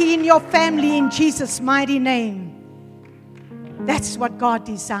identity in your family in Jesus' mighty name. That's what God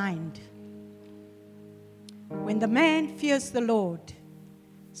designed. When the man fears the Lord,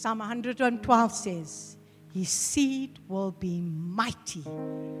 Psalm 112 says, his seed will be mighty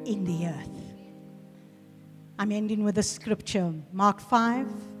in the earth. I'm ending with a scripture, Mark 5.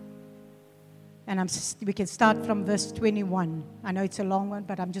 And we can start from verse 21. I know it's a long one,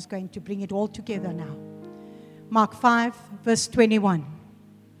 but I'm just going to bring it all together now. Mark 5, verse 21.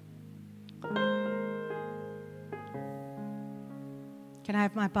 Can I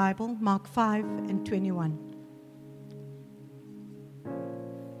have my Bible? Mark 5 and 21.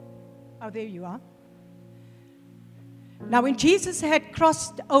 Oh, there you are. Now, when Jesus had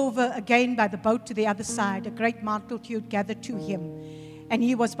crossed over again by the boat to the other side, a great multitude gathered to him, and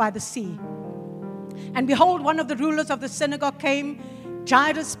he was by the sea. And behold, one of the rulers of the synagogue came,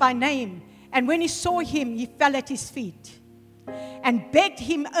 Jairus by name, and when he saw him, he fell at his feet and begged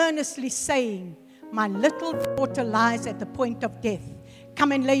him earnestly, saying, my little daughter lies at the point of death.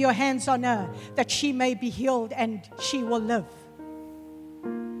 Come and lay your hands on her, that she may be healed, and she will live.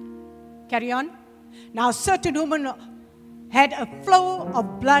 Carry on. Now, a certain woman had a flow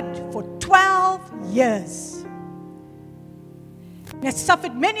of blood for 12 years. And had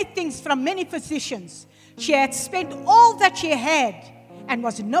suffered many things from many physicians. She had spent all that she had and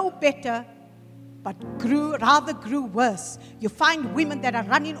was no better, but rather grew worse. You find women that are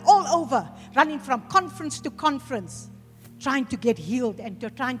running all over, running from conference to conference, trying to get healed and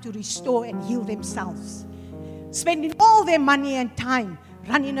trying to restore and heal themselves. Spending all their money and time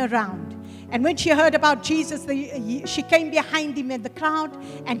running around. And when she heard about Jesus, she came behind him in the crowd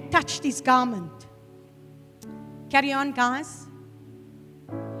and touched his garment. Carry on, guys.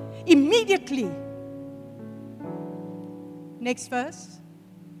 Immediately, next verse.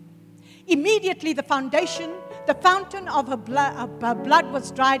 Immediately the fountain of her blood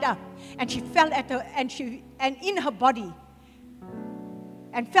was dried up, and she fell at her, and in her body,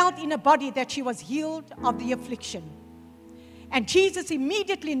 and felt in her body that she was healed of the affliction. And Jesus,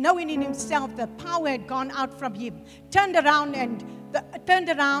 immediately knowing in himself the power had gone out from him, turned around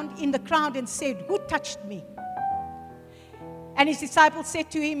in the crowd and said, "Who touched me?" And his disciples said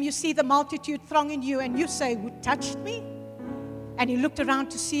to him, "You see the multitude thronging you, and you say, 'Who touched me?'" And he looked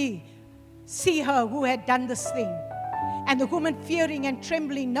around to see her who had done this thing. And the woman, fearing and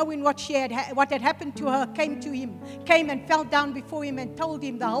trembling, knowing what had happened to her, came and fell down before him and told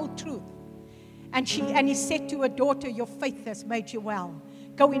him the whole truth. And he said to her, "Daughter, your faith has made you well.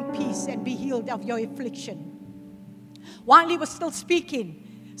 Go in peace and be healed of your affliction." While he was still speaking,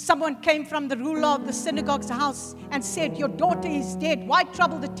 someone came from the ruler of the synagogue's house and said, "Your daughter is dead. Why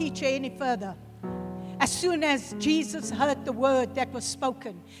trouble the teacher any further?" As soon as Jesus heard the word that was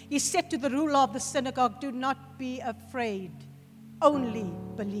spoken, he said to the ruler of the synagogue, "Do not be afraid, only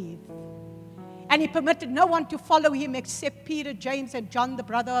believe." And he permitted no one to follow him except Peter, James, and John, the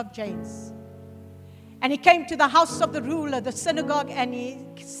brother of James. And he came to the house of the ruler, the synagogue,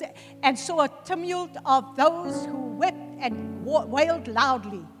 and saw a tumult of those who wept and wailed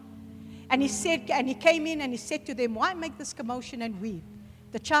loudly. And he came in and he said to them, "Why make this commotion and weep?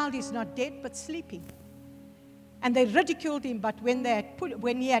 The child is not dead, but sleeping." And they ridiculed him, but when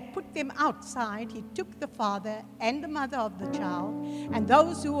he had put them outside, he took the father and the mother of the child and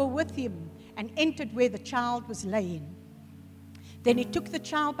those who were with him and entered where the child was laying. Then he took the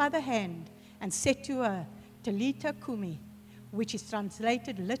child by the hand and said to her, "Talita Kumi," which is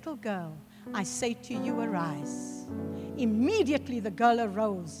translated, "Little girl, I say to you, arise." Immediately the girl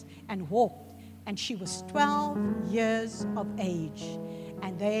arose and walked, and she was 12 years of age,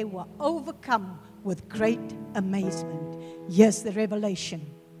 and they were overcome with great amazement. Here's the revelation.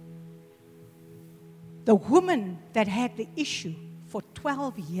 The woman that had the issue for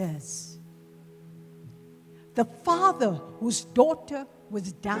 12 years, the father whose daughter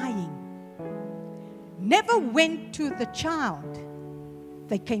was dying, never went to the child.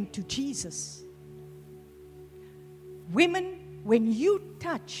 They came to Jesus. Women, when you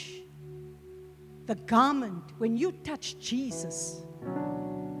touch the garment, when you touch Jesus,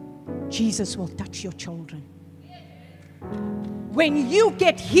 Jesus will touch your children. When you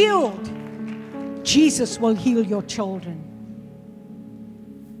get healed, Jesus will heal your children.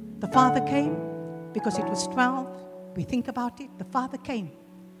 The father came because it was 12. We think about it. The father came.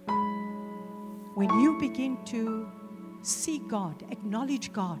 When you begin to see God,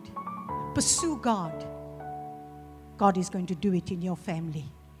 acknowledge God, pursue God, God is going to do it in your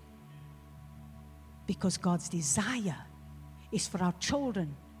family. Because God's desire is for our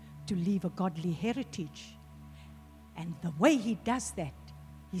children to leave a godly heritage. And the way He does that,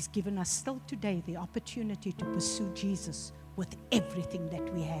 He's given us still today the opportunity to pursue Jesus with everything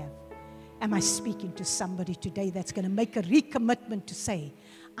that we have. Am I speaking to somebody today that's going to make a recommitment to say,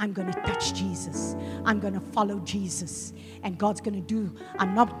 I'm going to touch Jesus. I'm going to follow Jesus. And God's going to do,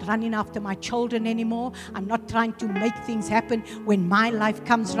 I'm not running after my children anymore. I'm not trying to make things happen. When my life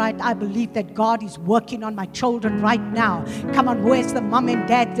comes right, I believe that God is working on my children right now. Come on, where's the mom and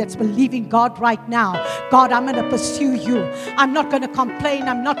dad that's believing God right now? God, I'm going to pursue you. I'm not going to complain.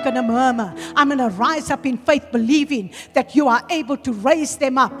 I'm not going to murmur. I'm going to rise up in faith, believing that you are able to raise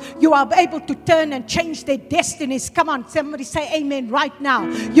them up. You are able to turn and change their destinies. Come on, somebody say amen right now.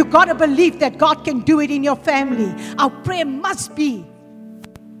 You got to believe that God can do it in your family. Our prayer must be,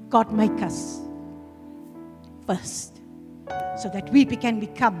 God, make us first, so that we can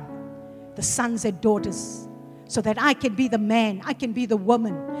become the sons and daughters, so that I can be the man, I can be the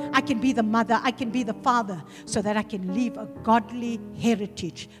woman, I can be the mother, I can be the father, so that I can leave a godly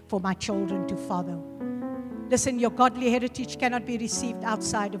heritage for my children to follow. Listen, your godly heritage cannot be received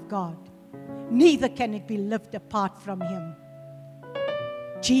outside of God. Neither can it be lived apart from Him.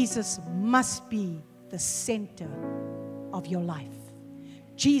 Jesus must be the center of your life.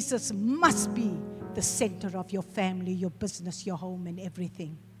 Jesus must be the center of your family, your business, your home, and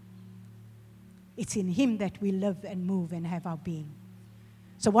everything. It's in Him that we live and move and have our being.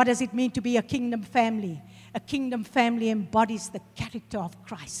 So what does it mean to be a kingdom family? A kingdom family embodies the character of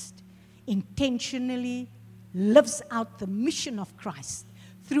Christ, intentionally lives out the mission of Christ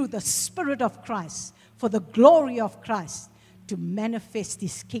through the Spirit of Christ, for the glory of Christ, to manifest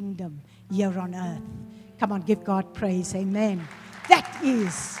His kingdom here on earth. Come on, give God praise. Amen. That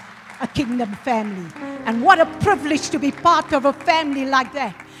is a kingdom family. And what a privilege to be part of a family like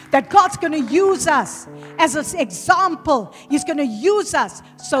that. That God's going to use us as an example. He's going to use us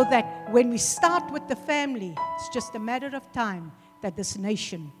so that when we start with the family, it's just a matter of time that this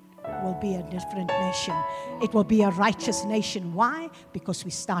nation will be a different nation. It will be a righteous nation. Why? Because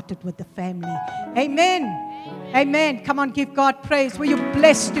we started with the family. Amen. Amen. Come on, give God praise. Were you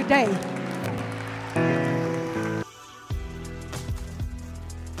blessed today?